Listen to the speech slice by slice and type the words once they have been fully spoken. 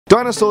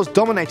Dinosaurs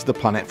dominated the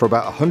planet for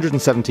about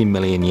 170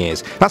 million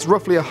years. That's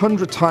roughly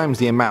 100 times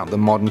the amount that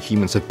modern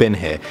humans have been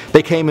here.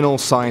 They came in all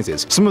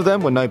sizes. Some of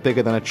them were no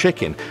bigger than a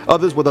chicken.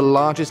 Others were the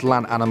largest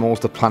land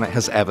animals the planet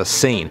has ever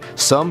seen.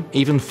 Some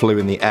even flew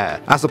in the air.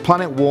 As the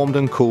planet warmed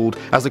and cooled,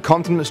 as the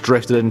continents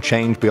drifted and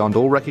changed beyond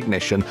all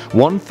recognition,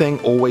 one thing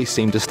always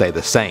seemed to stay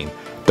the same: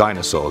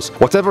 dinosaurs.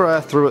 Whatever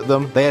Earth threw at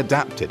them, they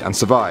adapted and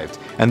survived.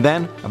 And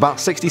then, about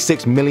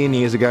 66 million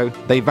years ago,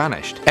 they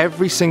vanished.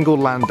 Every single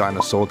land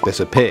dinosaur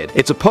disappeared.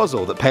 It's a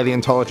puzzle that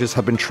paleontologists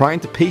have been trying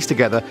to piece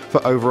together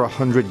for over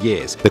 100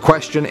 years. The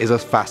question is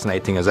as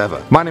fascinating as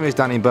ever. My name is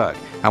Danny Burke,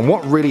 and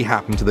what really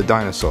happened to the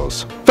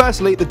dinosaurs?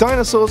 Firstly, the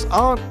dinosaurs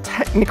aren't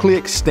technically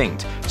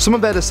extinct. Some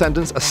of their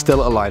descendants are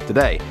still alive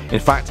today. In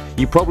fact,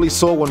 you probably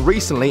saw one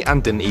recently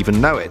and didn't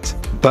even know it.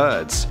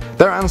 Birds.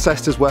 Their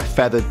ancestors were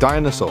feathered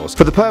dinosaurs.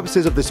 For the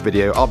purposes of this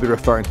video, I'll be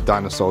referring to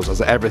dinosaurs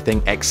as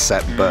everything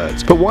except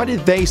birds. But why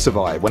did they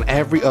survive when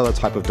every other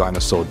type of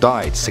dinosaur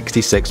died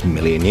 66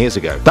 million years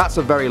ago? That's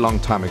a very long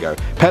time ago.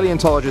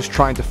 Paleontologists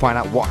trying to find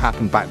out what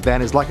happened back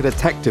then is like a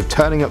detective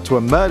turning up to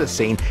a murder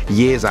scene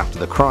years after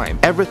the crime.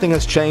 Everything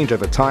has changed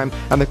over time,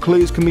 and the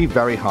clues can be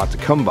very hard to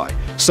come by.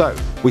 So,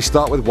 we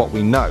start with what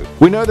we know.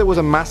 We know there was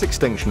a mass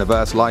extinction of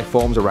Earth's life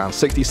forms around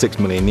 66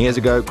 million years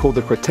ago called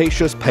the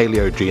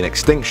Cretaceous-Paleogene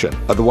extinction,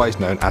 otherwise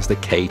known as the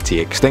KT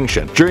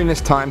extinction. During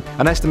this time,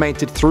 an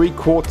estimated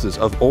 3/4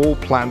 of all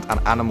plant and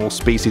animal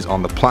species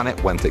on the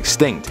planet went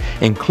extinct,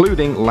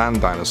 including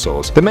land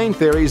dinosaurs. The main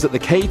theory is that the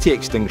KT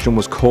extinction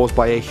was caused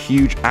by a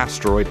huge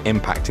asteroid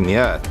impacting the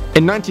Earth.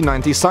 In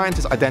 1990,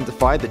 scientists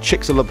identified the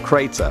Chicxulub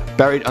crater,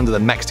 buried under the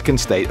Mexican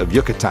state of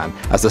Yucatan,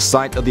 as the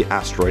site of the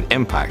asteroid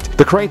impact.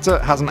 The crater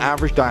has an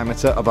average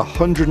diameter of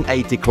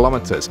 180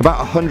 kilometers, about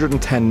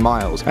 110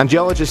 miles, and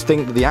geologists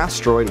think that the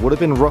asteroid would have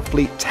been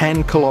roughly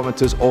 10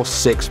 kilometers or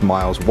 6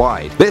 miles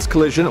wide. This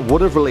collision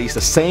would have released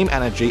the same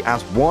energy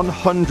as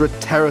 100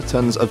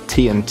 teratons of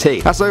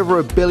TNT. That's over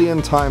 1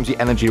 billion times the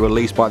energy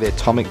released by the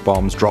atomic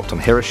bombs dropped on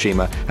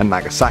Hiroshima and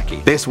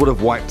Nagasaki. This would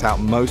have wiped out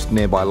most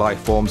nearby life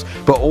forms,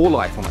 but all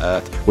life on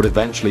Earth would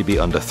eventually be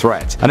under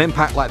threat. An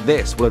impact like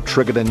this would have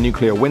triggered a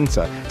nuclear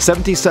winter.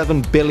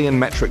 77 billion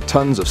metric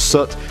tons of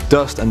soot,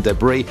 dust and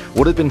debris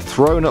would have been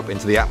thrown up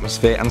into the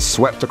atmosphere and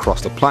swept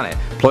across the planet,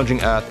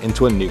 plunging Earth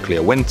into a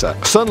nuclear winter.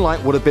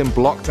 Sunlight would have been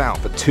blocked out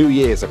for 2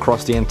 years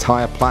across the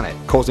entire planet,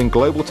 causing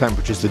global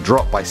temperatures to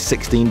drop by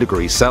 16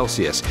 degrees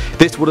Celsius.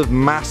 This would have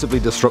massively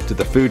disrupted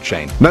the food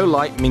chain. No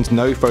light means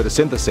no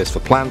photosynthesis for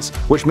plants,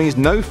 which means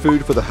no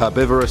food for the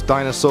herbivorous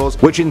dinosaurs,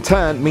 which in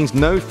turn means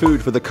no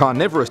food for the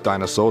carnivorous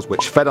dinosaurs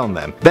which fed on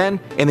them. Then,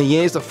 in the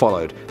years that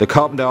followed, the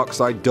carbon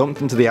dioxide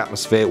dumped into the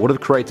atmosphere would have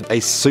created a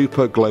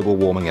super global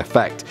warming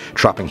effect,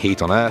 trapping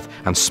heat on Earth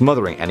and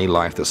smothering any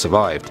life that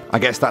survived. I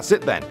guess that's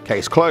it then,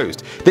 case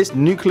closed. This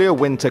nuclear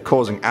winter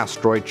causing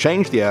asteroid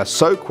changed the Earth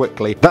so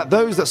quickly that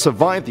those that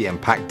survived the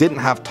impact didn't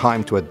have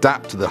time to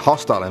adapt to the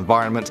hostile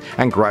environment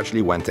and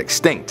gradually went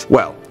extinct.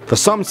 Well, for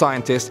some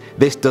scientists,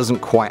 this doesn't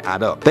quite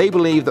add up. They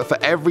believe that for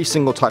every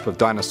single type of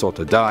dinosaur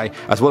to die,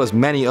 as well as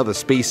many other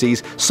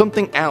species,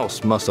 something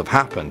else must have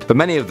happened. For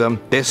many of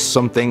them, this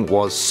something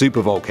was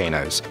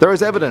supervolcanoes. There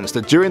is evidence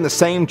that during the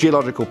same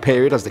geological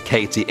period as the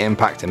KT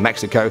impact in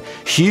Mexico,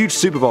 huge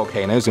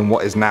supervolcanoes in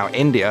what is now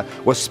India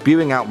were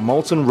spewing out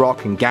molten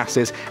rock and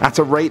gases at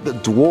a rate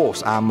that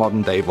dwarfs our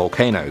modern day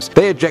volcanoes.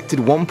 They ejected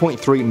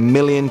 1.3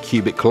 million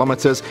cubic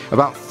kilometers,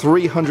 about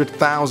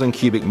 300,000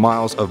 cubic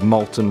miles of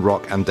molten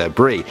rock and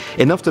debris,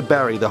 enough to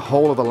bury the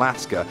whole of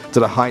Alaska to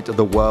the height of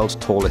the world's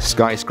tallest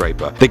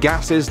skyscraper. The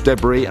gases,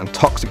 debris and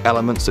toxic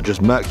elements such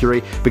as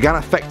mercury began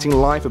affecting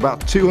life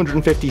about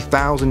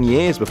 250,000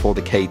 years before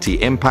the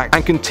KT impact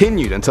and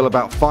continued until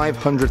about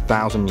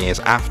 500,000 years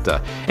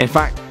after. In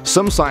fact,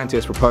 some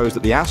scientists propose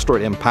that the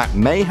asteroid impact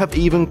may have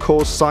even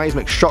caused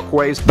seismic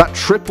shockwaves that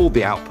tripled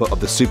the output of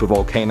the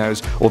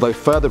supervolcanoes, although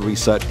further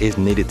research is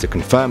needed to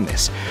confirm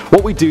this.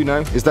 What we do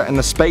know is that in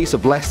the space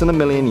of less than 1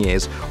 million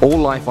years, all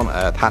life on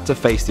Earth had to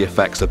face the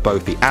effects of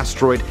both the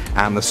asteroid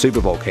and the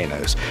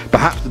supervolcanoes.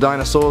 Perhaps the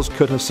dinosaurs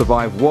could have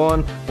survived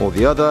one or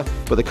the other,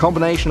 but the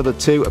combination of the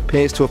two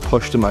appears to have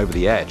pushed them over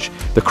the edge.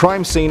 The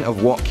crime scene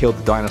of what killed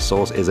the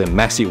dinosaurs is a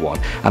messy one,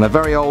 and a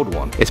very old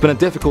one. It's been a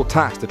difficult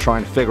task to try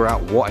and figure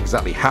out what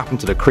exactly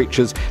happened to the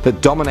creatures that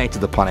dominated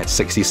the planet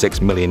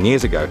 66 million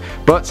years ago,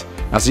 but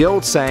as the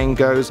old saying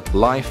goes,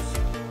 life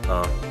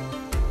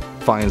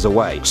finds a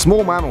way.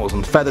 Small mammals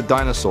and feathered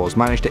dinosaurs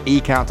managed to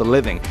eke out a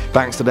living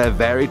thanks to their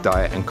varied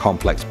diet and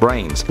complex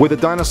brains. With the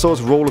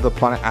dinosaurs' rule of the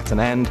planet at an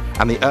end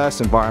and the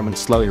Earth's environment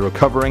slowly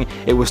recovering,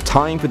 it was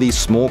time for these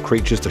small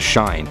creatures to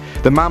shine.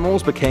 The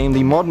mammals became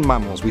the modern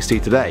mammals we see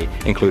today,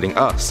 including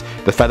us.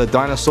 The feathered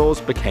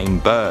dinosaurs became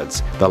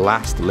birds, the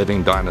last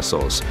living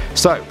dinosaurs.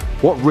 So,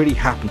 what really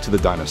happened to the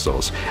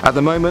dinosaurs? At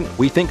the moment,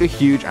 we think a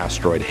huge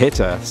asteroid hit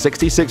Earth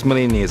 66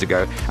 million years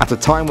ago at a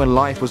time when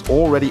life was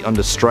already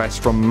under stress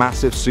from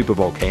massive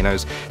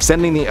supervolcanoes,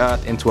 sending the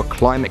Earth into a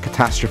climate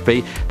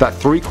catastrophe that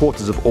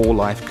 3/4 of all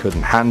life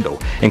couldn't handle,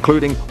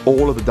 including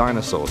all of the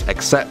dinosaurs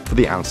except for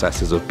the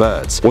ancestors of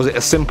birds. Was it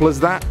as simple as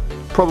that?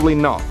 Probably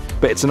not.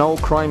 but it's an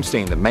old crime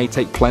scene that may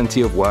take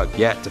plenty of work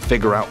yet to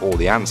figure out all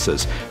the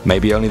answers.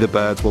 Maybe only the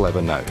birds will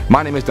ever know.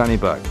 My name is Danny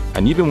Burke,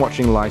 and you've been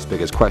watching Life's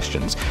Biggest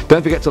Questions.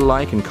 Don't forget to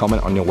like and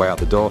comment on your way out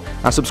the door,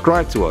 and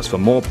subscribe to us for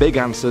more big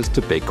answers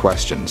to big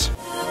questions.